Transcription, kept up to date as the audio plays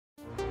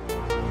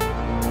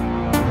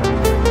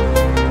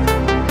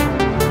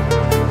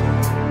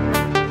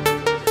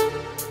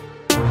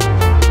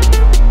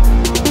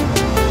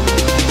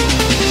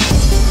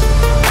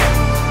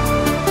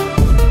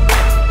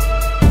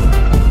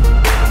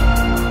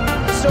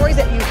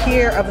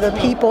hear of the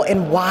people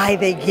and why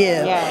they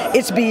give. Yes.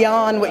 It's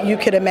beyond what you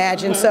could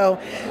imagine. So,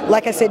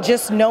 like I said,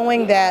 just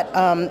knowing that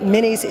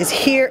Minnie's is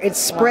here, it's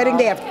spreading.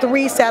 They have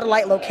 3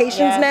 satellite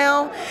locations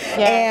now,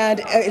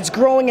 and it's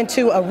growing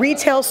into a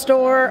retail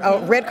store, a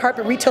red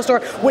carpet retail store,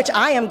 which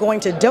I am going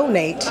to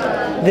donate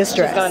this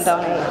dress. She's going to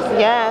donate.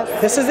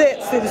 Yes. This is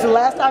it. See, this is the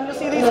last time you'll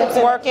see these.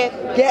 Work it.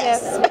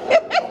 Yes.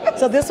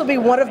 So this will be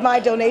one of my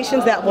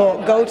donations that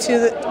will go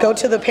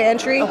to the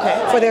Pantry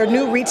for their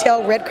new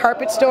retail red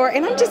carpet store,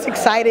 and I'm just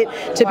excited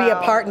to be a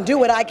part and do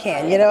what I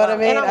can. You know what I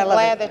mean? And I'm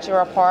glad that you're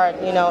a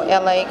part. You know,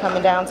 LA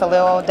coming down to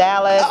little old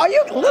Dallas. Are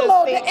you little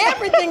old?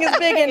 Everything is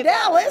big in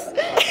Dallas.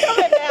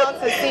 Coming down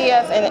to see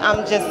us, and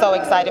I'm just so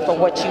excited for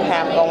what you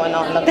have going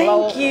on. The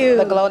glow, Thank you.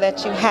 The glow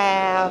that you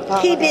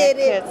have. He did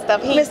it. Good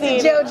stuff. Mr.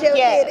 JoJo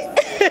did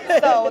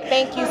it. So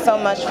thank you so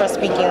much for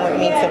speaking with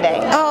me today.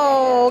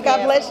 Oh,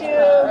 God bless you.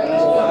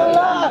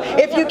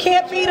 If you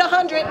can't feed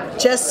 100,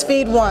 just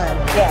feed 1.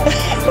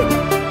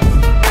 Yes.